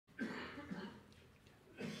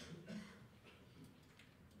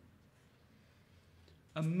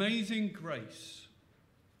Amazing grace,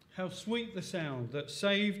 how sweet the sound that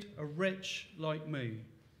saved a wretch like me.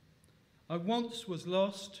 I once was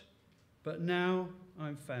lost, but now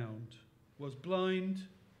I'm found. Was blind,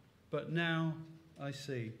 but now I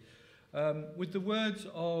see. With the words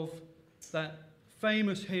of that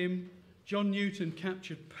famous hymn, John Newton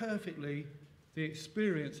captured perfectly the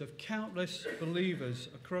experience of countless believers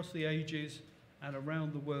across the ages and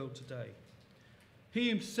around the world today. He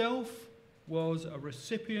himself was a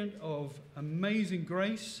recipient of amazing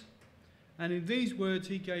grace, and in these words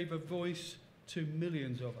he gave a voice to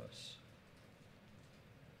millions of us.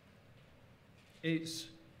 It's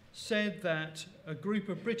said that a group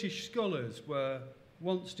of British scholars were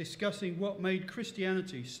once discussing what made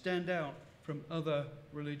Christianity stand out from other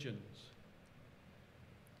religions.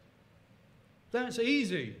 "That's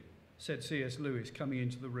easy," said C.S. Lewis, coming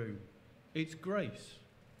into the room. "It's grace."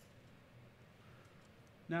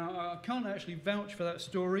 Now, I can't actually vouch for that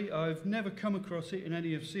story. I've never come across it in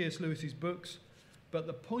any of C.S. Lewis's books, but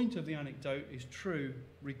the point of the anecdote is true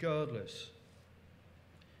regardless.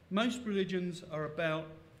 Most religions are about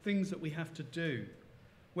things that we have to do,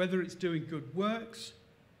 whether it's doing good works,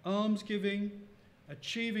 almsgiving,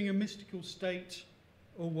 achieving a mystical state,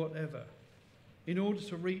 or whatever, in order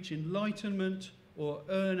to reach enlightenment or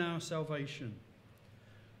earn our salvation.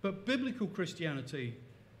 But biblical Christianity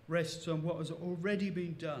rests on what has already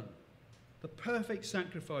been done, the perfect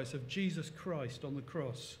sacrifice of Jesus Christ on the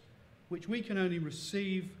cross, which we can only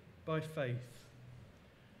receive by faith.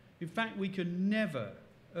 In fact, we can never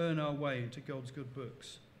earn our way into God's good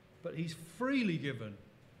books, but he's freely given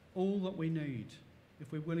all that we need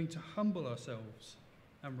if we're willing to humble ourselves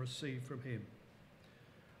and receive from him.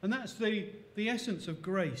 And that's the essence of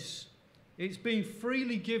grace. It's being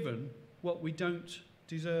freely given what we don't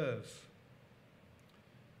deserve.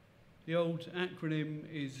 The old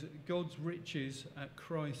acronym is God's riches at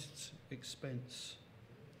Christ's expense.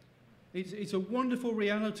 It's a wonderful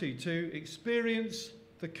reality to experience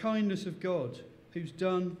the kindness of God, who's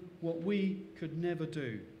done what we could never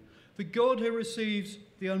do. The God who receives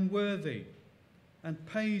the unworthy and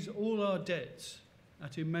pays all our debts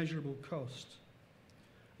at immeasurable cost.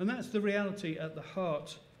 And that's the reality at the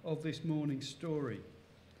heart of this morning's story.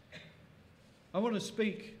 I want to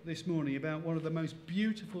speak this morning about one of the most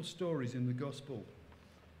beautiful stories in the gospel.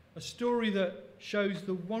 A story that shows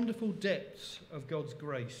the wonderful depths of God's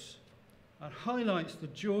grace and highlights the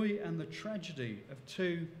joy and the tragedy of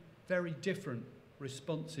two very different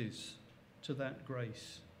responses to that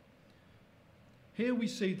grace. Here we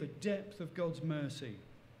see the depth of God's mercy,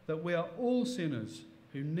 that we are all sinners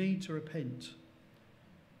who need to repent.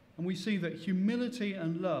 And we see that humility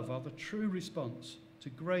and love are the true response to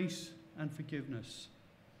grace and forgiveness.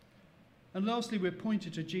 And lastly, we're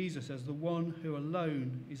pointed to Jesus as the one who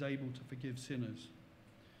alone is able to forgive sinners.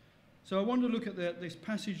 So I want to look at this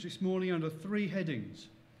passage this morning under three headings.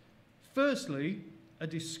 Firstly, a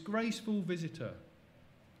disgraceful visitor.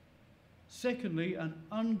 Secondly, an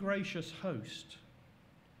ungracious host.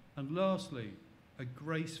 And lastly, a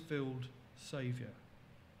grace-filled Saviour.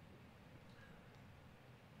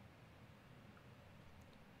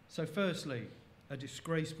 So firstly, a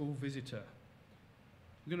disgraceful visitor.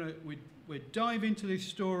 We dive into this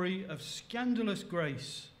story of scandalous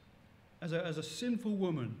grace as a sinful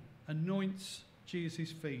woman anoints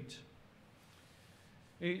Jesus' feet.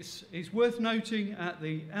 It's worth noting at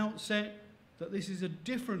the outset that this is a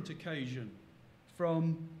different occasion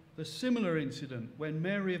from the similar incident when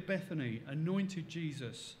Mary of Bethany anointed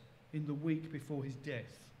Jesus in the week before his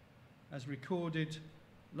death, as recorded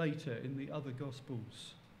later in the other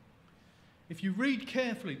Gospels. If you read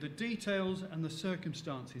carefully, the details and the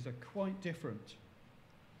circumstances are quite different.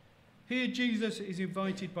 Here Jesus is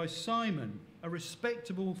invited by Simon, a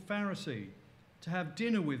respectable Pharisee, to have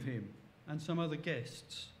dinner with him and some other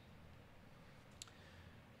guests.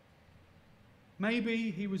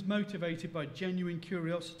 Maybe he was motivated by genuine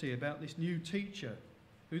curiosity about this new teacher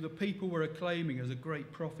who the people were acclaiming as a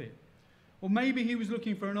great prophet. Or maybe he was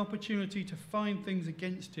looking for an opportunity to find things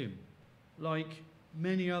against him, like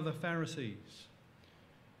many other Pharisees.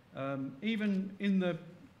 Even in the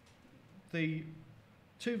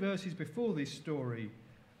two verses before this story,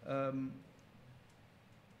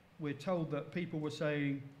 we're told that people were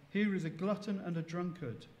saying, "Here is a glutton and a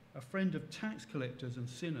drunkard, a friend of tax collectors and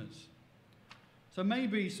sinners." So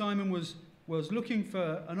maybe Simon was looking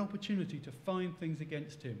for an opportunity to find things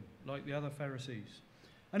against him, like the other Pharisees.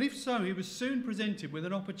 And if so, he was soon presented with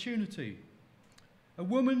an opportunity. A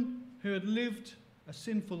woman who had lived a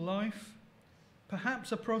sinful life,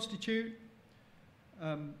 perhaps a prostitute,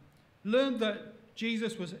 learned that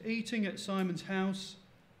Jesus was eating at Simon's house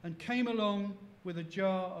and came along with a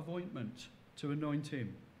jar of ointment to anoint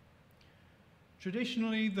him.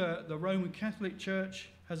 Traditionally, the Roman Catholic Church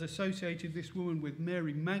has associated this woman with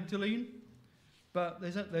Mary Magdalene, but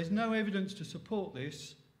there's no evidence to support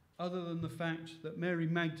this other than the fact that Mary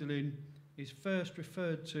Magdalene is first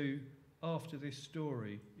referred to after this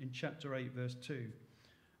story in chapter 8, verse 2,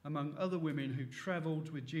 among other women who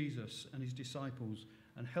travelled with Jesus and his disciples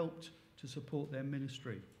and helped to support their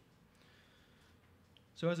ministry.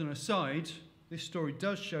 So as an aside, this story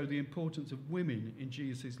does show the importance of women in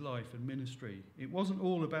Jesus' life and ministry. It wasn't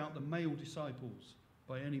all about the male disciples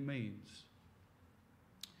by any means.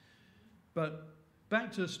 But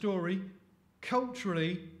back to the story,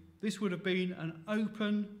 culturally, this would have been an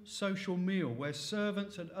open social meal where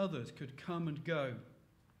servants and others could come and go.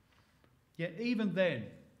 Yet even then,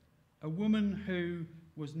 a woman who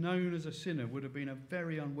was known as a sinner would have been a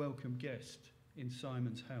very unwelcome guest in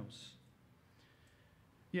Simon's house.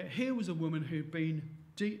 Yet here was a woman who'd been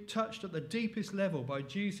touched at the deepest level by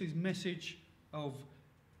Jesus' message of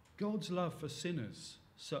God's love for sinners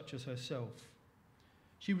such as herself.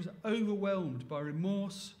 She was overwhelmed by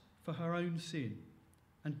remorse for her own sin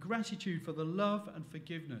and gratitude for the love and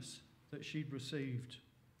forgiveness that she'd received.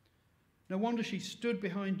 No wonder she stood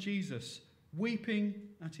behind Jesus, weeping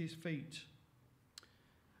at his feet.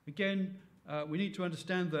 Again, we need to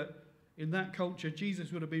understand that in that culture,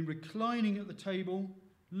 Jesus would have been reclining at the table,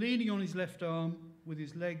 leaning on his left arm with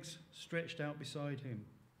his legs stretched out beside him.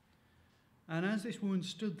 And as this woman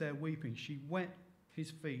stood there weeping, she wet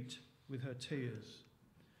his feet with her tears.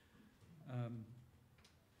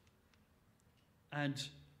 And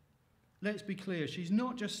let's be clear, she's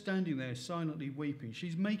not just standing there silently weeping,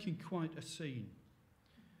 she's making quite a scene.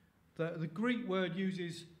 The Greek word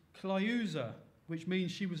uses kliousa, which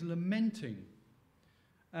means she was lamenting.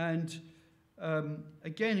 And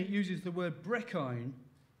again, it uses the word brekein,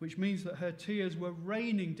 which means that her tears were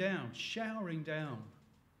raining down, showering down.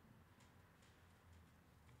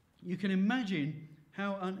 You can imagine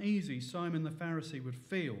how uneasy Simon the Pharisee would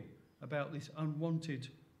feel about this unwanted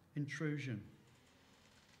intrusion.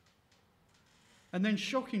 And then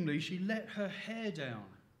shockingly, she let her hair down,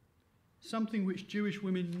 something which Jewish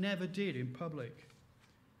women never did in public,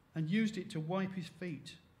 and used it to wipe his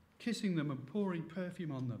feet, kissing them and pouring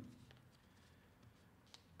perfume on them.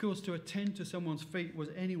 Of course, to attend to someone's feet was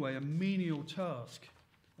anyway a menial task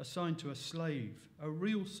assigned to a slave, a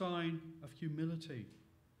real sign of humility.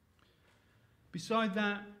 Beside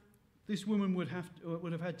that, this woman would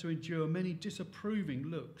have had to endure many disapproving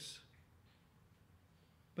looks.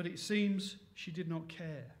 But it seems she did not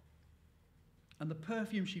care. And the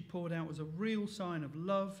perfume she poured out was a real sign of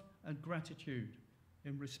love and gratitude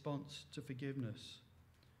in response to forgiveness.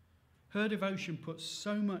 Her devotion puts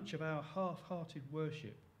so much of our half-hearted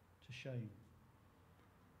worship to shame.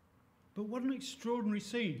 But what an extraordinary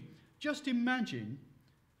scene. Just imagine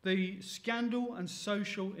the scandal and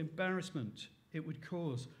social embarrassment it would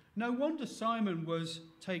cause. No wonder Simon was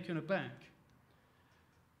taken aback.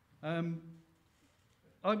 I'm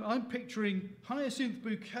picturing Hyacinth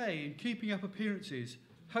Bouquet in Keeping Up Appearances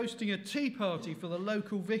hosting a tea party for the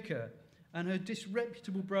local vicar and her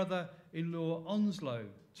disreputable brother-in-law Onslow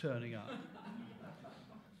turning up.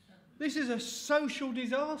 This is a social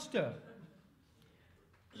disaster.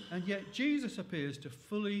 And yet Jesus appears to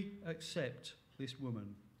fully accept this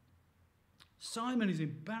woman. Simon is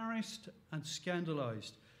embarrassed and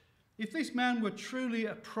scandalized. If this man were truly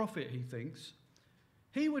a prophet, he thinks,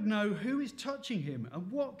 he would know who is touching him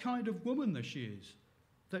and what kind of woman that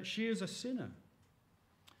she is a sinner.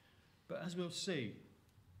 But as we'll see,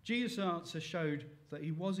 Jesus' answer showed that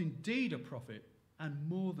he was indeed a prophet and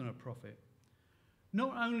more than a prophet.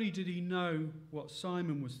 Not only did he know what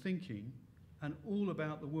Simon was thinking and all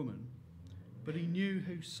about the woman, but he knew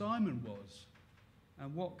who Simon was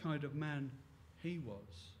and what kind of man he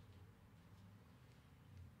was.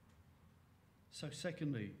 So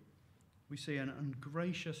secondly, we see an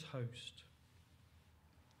ungracious host.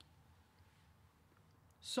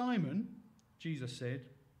 Simon, Jesus said,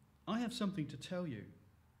 I have something to tell you.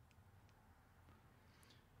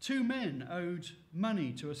 2 men owed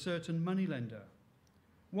money to a certain moneylender.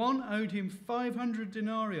 One owed him 500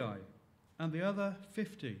 denarii and the other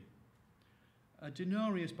 50. A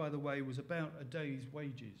denarius, by the way, was about a day's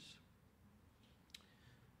wages.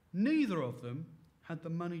 Neither of them had the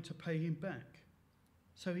money to pay him back,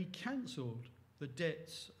 so he cancelled the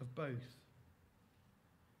debts of both.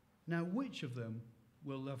 Now, which of them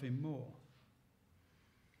will love him more?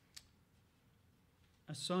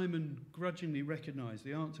 As Simon grudgingly recognised,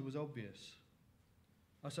 the answer was obvious.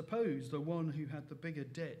 I suppose the one who had the bigger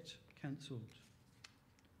debt cancelled.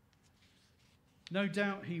 No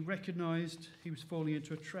doubt he recognised he was falling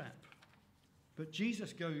into a trap. But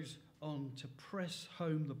Jesus goes on to press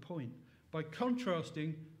home the point by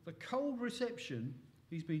contrasting the cold reception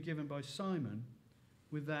he's been given by Simon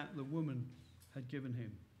with that the woman had given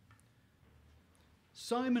him.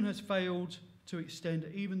 Simon has failed to extend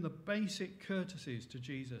even the basic courtesies to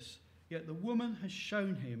Jesus, yet the woman has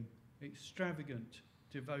shown him extravagant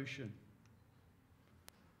devotion.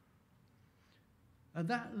 And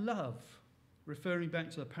that love, referring back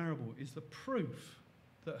to the parable, is the proof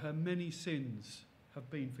that her many sins have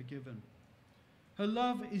been forgiven. Her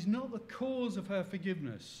love is not the cause of her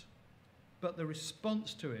forgiveness, but the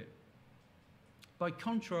response to it. By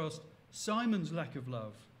contrast, Simon's lack of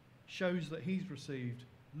love shows that he's received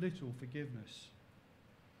little forgiveness.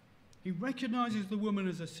 He recognises the woman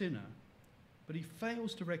as a sinner, but he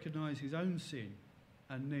fails to recognise his own sin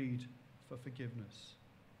and need for forgiveness.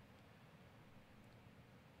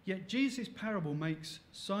 Yet Jesus' parable makes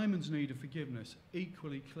Simon's need of forgiveness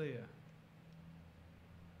equally clear.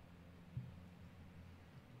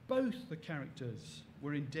 Both the characters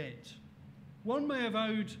were in debt. One may have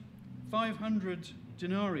owed 500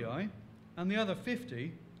 denarii and the other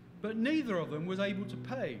 50, but neither of them was able to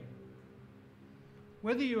pay.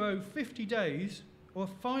 Whether you owe 50 days or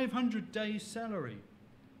 500 days' salary,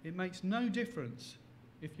 it makes no difference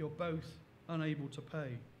if you're both unable to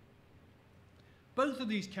pay. Both of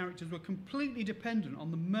these characters were completely dependent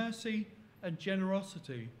on the mercy and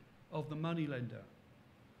generosity of the moneylender.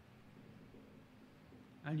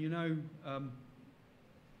 And you know,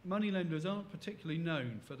 moneylenders aren't particularly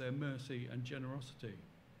known for their mercy and generosity.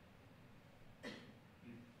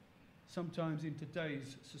 Sometimes in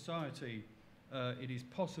today's society, it is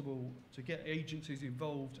possible to get agencies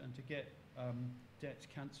involved and to get debts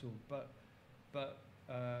cancelled, but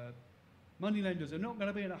moneylenders are not going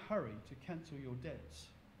to be in a hurry to cancel your debts.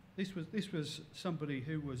 This was somebody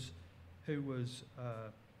who was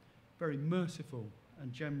very merciful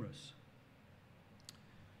and generous.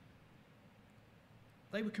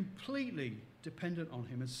 They were completely dependent on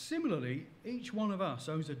him, and similarly, each one of us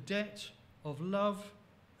owes a debt of love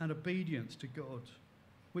and obedience to God,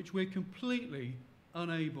 which we're completely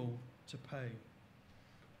unable to pay.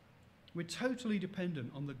 We're totally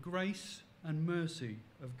dependent on the grace and mercy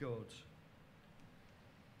of God.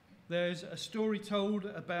 There's a story told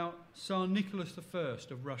about Tsar Nicholas I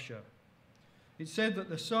of Russia. It said that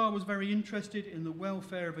the Tsar was very interested in the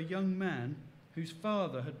welfare of a young man whose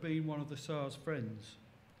father had been one of the Tsar's friends.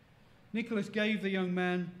 Nicholas gave the young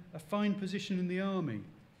man a fine position in the army,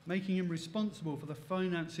 making him responsible for the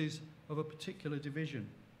finances of a particular division.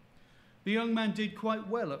 The young man did quite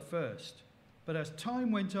well at first, but as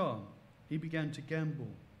time went on, he began to gamble.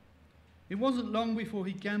 It wasn't long before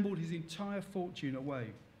he gambled his entire fortune away.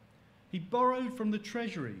 He borrowed from the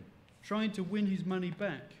treasury, trying to win his money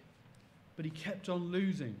back, but he kept on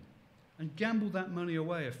losing and gambled that money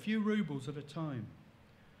away, a few rubles at a time.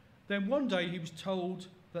 Then one day he was told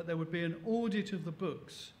that there would be an audit of the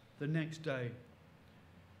books the next day.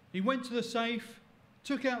 He went to the safe,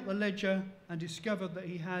 took out the ledger, and discovered that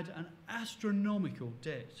he had an astronomical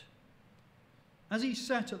debt. As he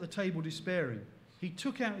sat at the table despairing, he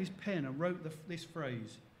took out his pen and wrote this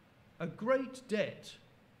phrase, "A great debt,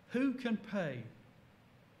 who can pay?"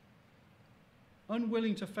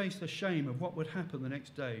 Unwilling to face the shame of what would happen the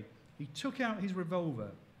next day, he took out his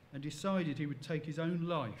revolver and decided he would take his own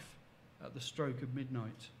life at the stroke of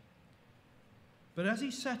midnight. But as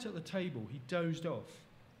he sat at the table, he dozed off.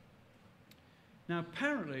 Now,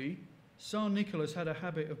 apparently, Tsar Nicholas had a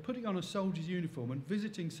habit of putting on a soldier's uniform and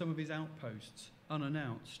visiting some of his outposts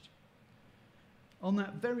unannounced. On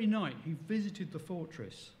that very night, he visited the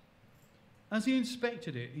fortress. As he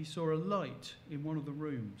inspected it, he saw a light in one of the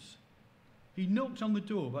rooms. He knocked on the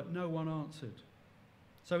door, but no one answered.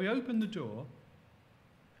 So he opened the door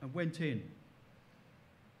and went in.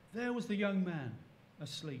 There was the young man,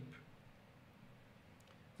 asleep.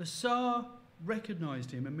 The Tsar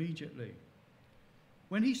recognized him immediately.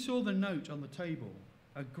 When he saw the note on the table,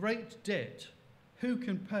 "A great debt, who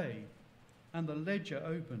can pay?" and the ledger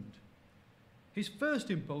opened, his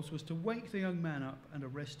first impulse was to wake the young man up and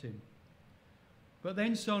arrest him. But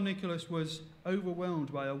then Tsar Nicholas was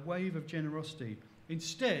overwhelmed by a wave of generosity.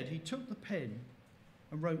 Instead, he took the pen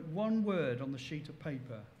and wrote one word on the sheet of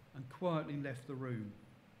paper and quietly left the room.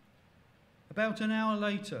 About an hour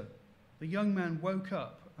later, the young man woke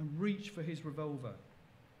up and reached for his revolver.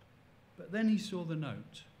 But then he saw the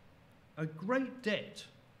note. "A great debt,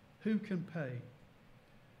 who can pay?"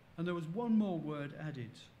 And there was one more word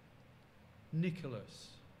added.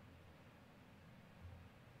 Nicholas.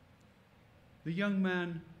 The young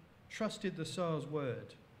man trusted the Tsar's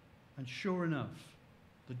word And sure enough,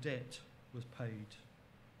 the debt was paid.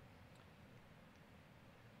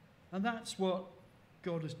 And that's what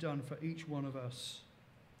God has done for each one of us.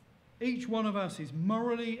 Each one of us is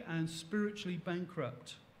morally and spiritually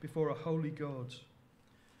bankrupt before a holy God.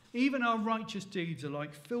 Even our righteous deeds are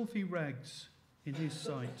like filthy rags in his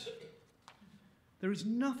sight. There is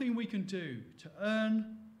nothing we can do to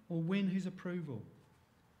earn or win his approval.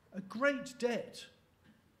 A great debt.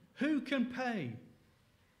 Who can pay?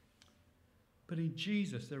 But in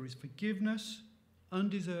Jesus there is forgiveness,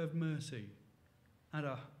 undeserved mercy, and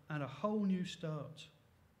a whole new start.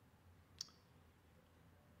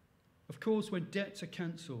 Of course, when debts are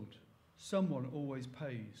cancelled, someone always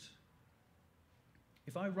pays.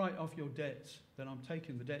 If I write off your debts, then I'm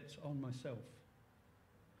taking the debts on myself.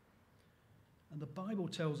 And the Bible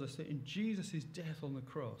tells us that in Jesus' death on the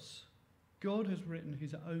cross, God has written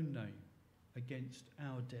his own name against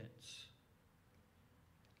our debts.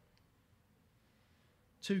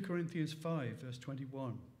 2 Corinthians 5, verse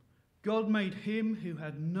 21. God made him who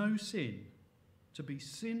had no sin to be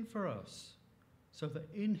sin for us, so that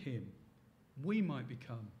in him we might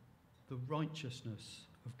become the righteousness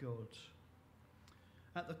of God.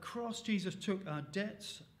 At the cross, Jesus took our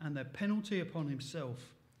debts and their penalty upon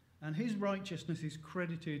himself, and his righteousness is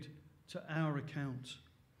credited to our account.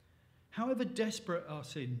 However desperate our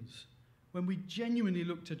sins, when we genuinely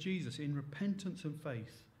look to Jesus in repentance and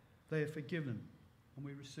faith, they are forgiven and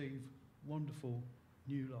we receive wonderful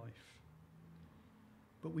new life.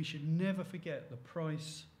 But we should never forget the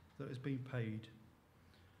price that has been paid.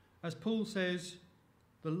 As Paul says,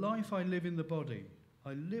 the life I live in the body,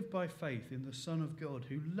 I live by faith in the Son of God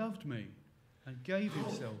who loved me and gave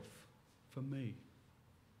himself for me.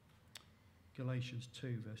 Galatians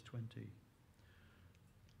 2, verse 20.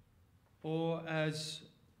 Or as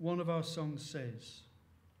one of our songs says,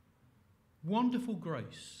 wonderful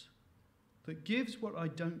grace that gives what I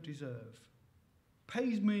don't deserve,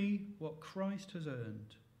 pays me what Christ has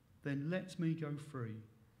earned, then lets me go free.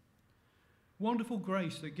 Wonderful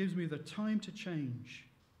grace that gives me the time to change,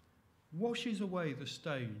 washes away the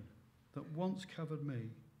stain that once covered me,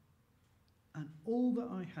 and all that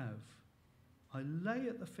I have, I lay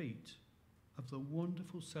at the feet of the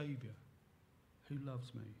wonderful Saviour who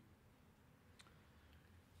loves me.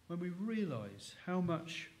 When we realise how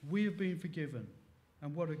much we have been forgiven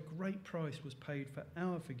and what a great price was paid for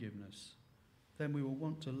our forgiveness, then we will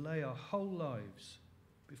want to lay our whole lives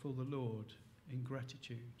before the Lord in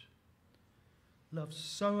gratitude. Love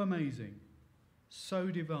so amazing, so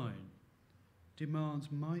divine, demands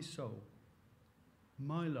my soul,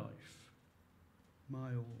 my life,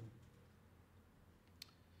 my all.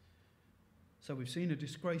 So we've seen a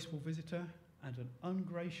disgraceful visitor and an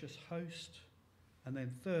ungracious host. And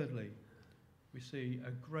then thirdly, we see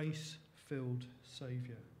a grace-filled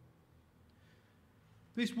Saviour.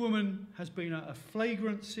 This woman has been a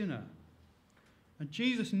flagrant sinner, and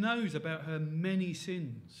Jesus knows about her many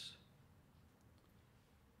sins.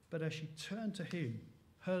 But as she turned to him,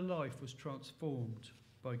 her life was transformed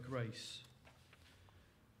by grace.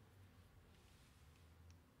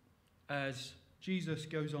 As Jesus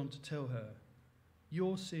goes on to tell her,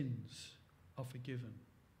 your sins are forgiven.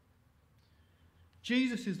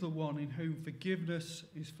 Jesus is the one in whom forgiveness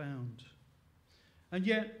is found. And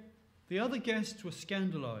yet, the other guests were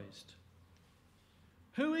scandalized.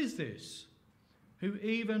 Who is this who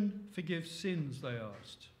even forgives sins, they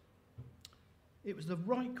asked. It was the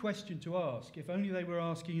right question to ask, if only they were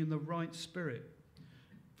asking in the right spirit.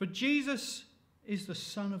 For Jesus is the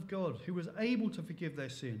Son of God who was able to forgive their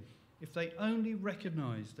sin if they only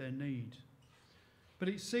recognized their need. But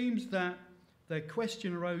it seems that their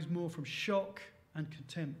question arose more from shock and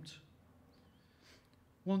contempt.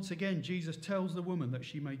 Once again, Jesus tells the woman that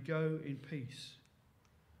she may go in peace.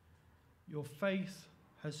 Your faith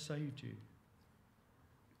has saved you.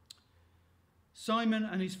 Simon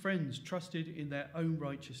and his friends trusted in their own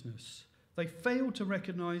righteousness. They failed to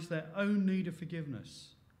recognize their own need of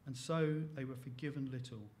forgiveness, and so they were forgiven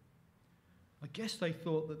little. I guess they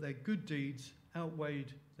thought that their good deeds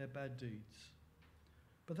outweighed their bad deeds.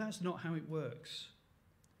 But that's not how it works.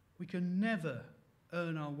 We can never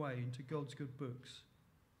earn our way into God's good books.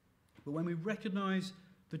 But when we recognize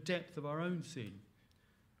the depth of our own sin,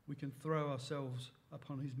 we can throw ourselves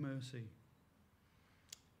upon his mercy.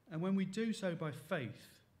 And when we do so by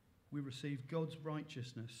faith, we receive God's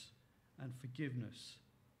righteousness and forgiveness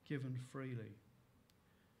given freely.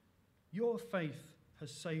 Your faith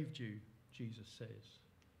has saved you, Jesus says.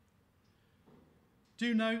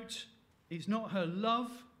 Do note, it's not her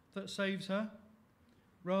love that saves her.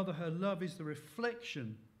 Rather, her love is the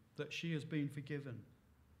reflection that she has been forgiven.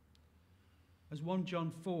 As 1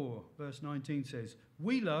 John 4 verse 19 says,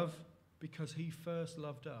 we love because he first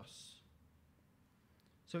loved us.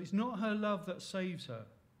 So it's not her love that saves her,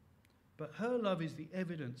 but her love is the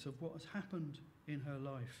evidence of what has happened in her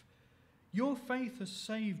life. Your faith has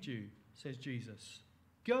saved you, says Jesus.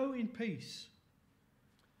 Go in peace.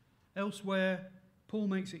 Elsewhere, Paul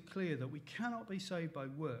makes it clear that we cannot be saved by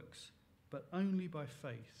works, but only by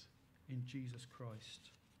faith in Jesus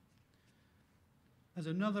Christ. As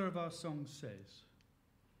another of our songs says,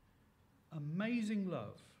 amazing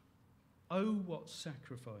love, oh what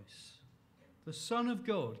sacrifice, the Son of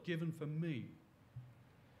God given for me.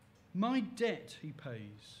 My debt he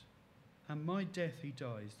pays, and my death he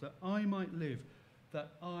dies, that I might live,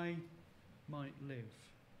 that I might live.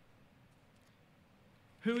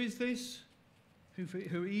 Who is this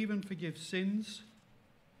who even forgives sins?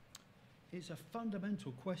 It's a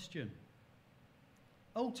fundamental question.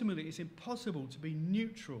 Ultimately, it's impossible to be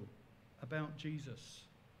neutral about Jesus.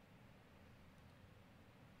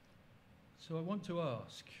 So I want to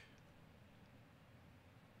ask,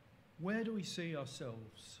 where do we see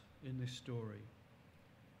ourselves in this story?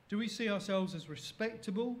 Do we see ourselves as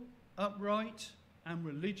respectable, upright, and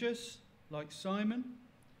religious, like Simon,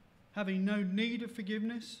 having no need of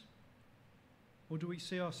forgiveness? Or do we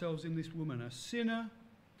see ourselves in this woman, a sinner,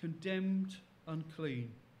 condemned,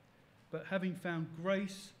 unclean, but having found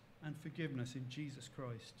grace and forgiveness in Jesus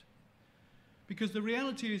Christ? Because the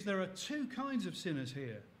reality is there are two kinds of sinners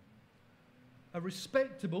here: a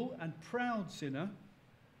respectable and proud sinner,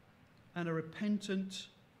 and a repentant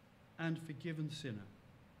and forgiven sinner.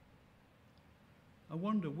 I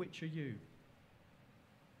wonder, which are you?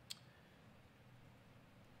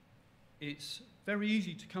 It's very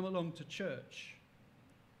easy to come along to church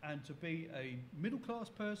and to be a middle-class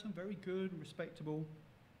person, very good and respectable,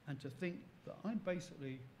 and to think that I'm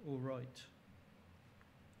basically all right.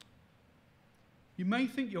 You may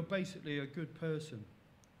think you're basically a good person.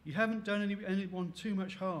 You haven't done anyone too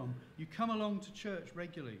much harm. You come along to church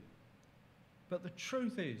regularly. But the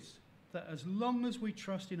truth is that as long as we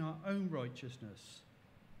trust in our own righteousness,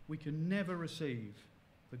 we can never receive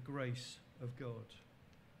the grace of God.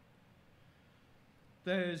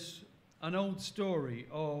 There's an old story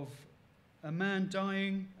of a man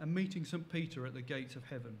dying and meeting St. Peter at the gates of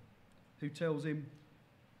heaven, who tells him,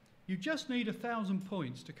 "You just need 1,000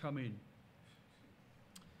 points to come in."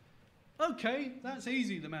 "Okay, that's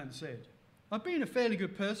easy," the man said. "I've been a fairly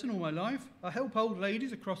good person all my life. I help old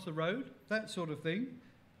ladies across the road, that sort of thing."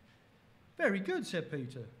 "Very good," said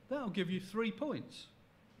Peter. "That'll give you 3 points."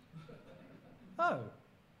 "Oh,"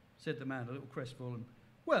 said the man, a little crestfallen.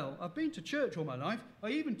 "Well, I've been to church all my life. I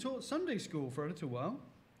even taught Sunday school for a little while."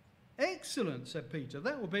 "Excellent," said Peter.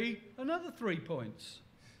 "That will be another 3 points."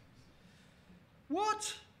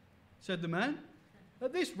 "What?" said the man.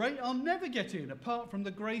 "At this rate, I'll never get in apart from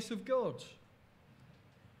the grace of God."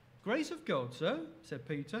 "Grace of God, sir?" said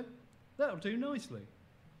Peter. "That'll do nicely."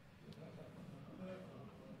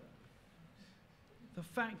 The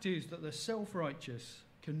fact is that the self-righteous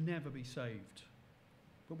can never be saved.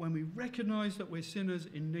 But when we recognise that we're sinners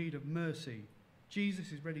in need of mercy,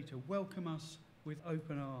 Jesus is ready to welcome us with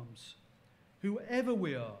open arms. Whoever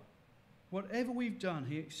we are, whatever we've done,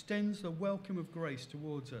 he extends the welcome of grace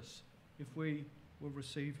towards us if we will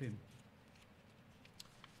receive him.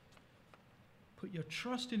 Put your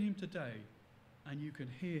trust in him today and you can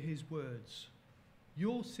hear his words.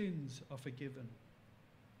 Your sins are forgiven.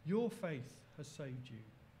 Your faith has saved you.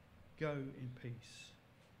 Go in peace.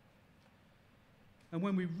 And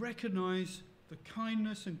when we recognise the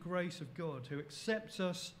kindness and grace of God who accepts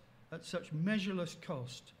us at such measureless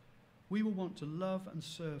cost, we will want to love and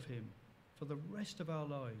serve him for the rest of our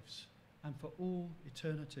lives and for all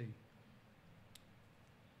eternity.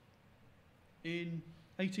 In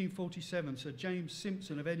 1847, Sir James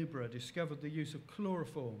Simpson of Edinburgh discovered the use of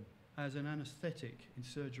chloroform as an anaesthetic in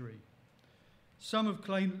surgery. Some have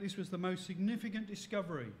claimed that this was the most significant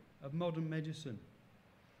discovery of modern medicine.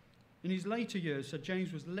 In his later years, Sir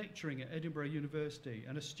James was lecturing at Edinburgh University,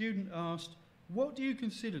 and a student asked, "What do you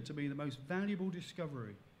consider to be the most valuable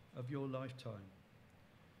discovery of your lifetime?"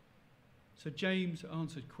 Sir James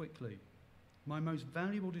answered quickly, "My most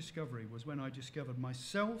valuable discovery was when I discovered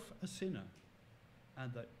myself a sinner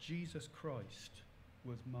and that Jesus Christ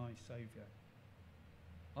was my Saviour."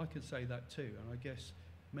 I can say that too, and I guess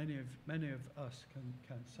many of us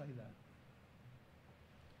can say that.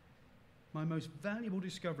 My most valuable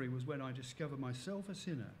discovery was when I discovered myself a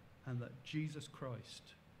sinner and that Jesus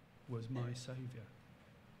Christ was my Saviour.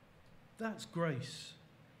 That's grace.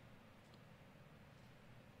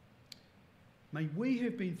 May we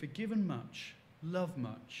have been forgiven much, love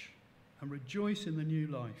much, and rejoice in the new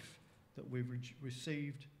life, that we've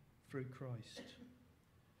received through Christ.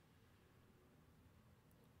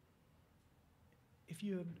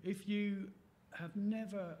 If you have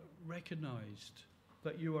never recognised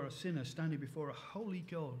that you are a sinner standing before a holy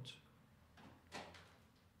God,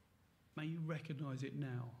 may you recognise it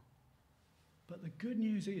now. But the good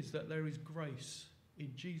news is that there is grace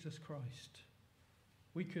in Jesus Christ.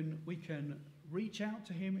 We can reach out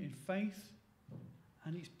to him in faith,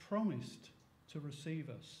 and he's promised to receive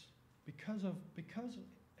us because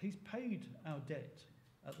he's paid our debt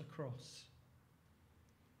at the cross.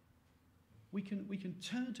 We can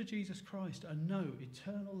turn to Jesus Christ and know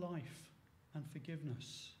eternal life and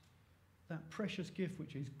forgiveness, that precious gift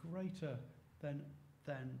which is greater than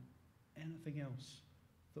anything else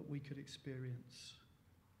that we could experience.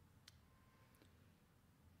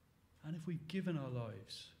 And if we've given our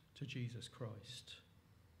lives to Jesus Christ,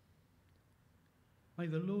 may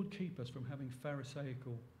the Lord keep us from having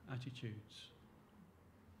pharisaical attitudes,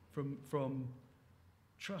 from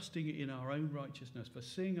trusting in our own righteousness, for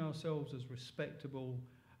seeing ourselves as respectable,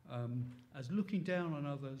 as looking down on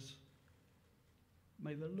others.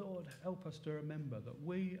 May the Lord help us to remember that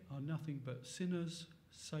we are nothing but sinners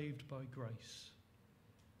saved by grace.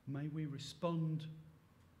 May we respond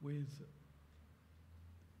with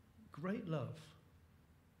great love.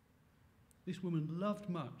 This woman loved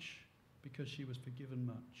much because she was forgiven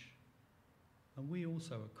much. And we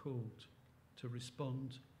also are called to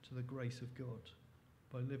respond to the grace of God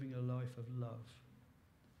by living a life of love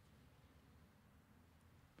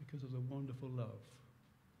because of the wonderful love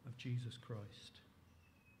of Jesus Christ.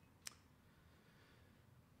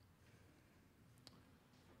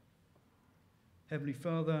 Heavenly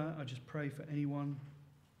Father, I just pray for anyone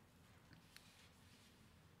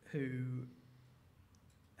who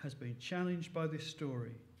has been challenged by this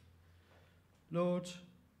story. Lord,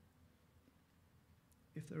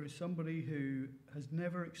 if there is somebody who has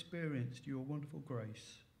never experienced your wonderful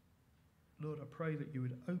grace, Lord, I pray that you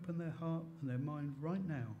would open their heart and their mind right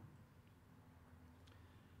now.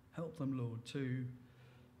 Help them, Lord, to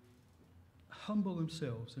humble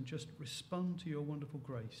themselves and just respond to your wonderful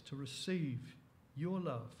grace, to receive your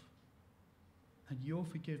love and your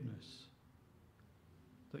forgiveness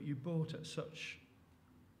that you bought at such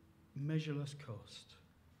measureless cost.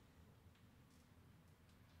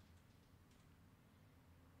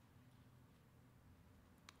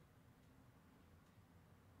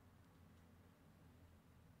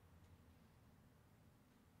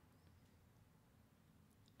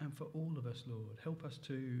 And for all of us, Lord, help us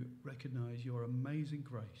to recognise your amazing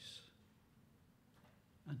grace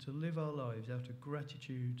and to live our lives out of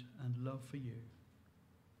gratitude and love for you.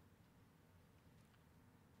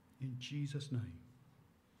 In Jesus' name,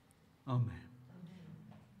 amen.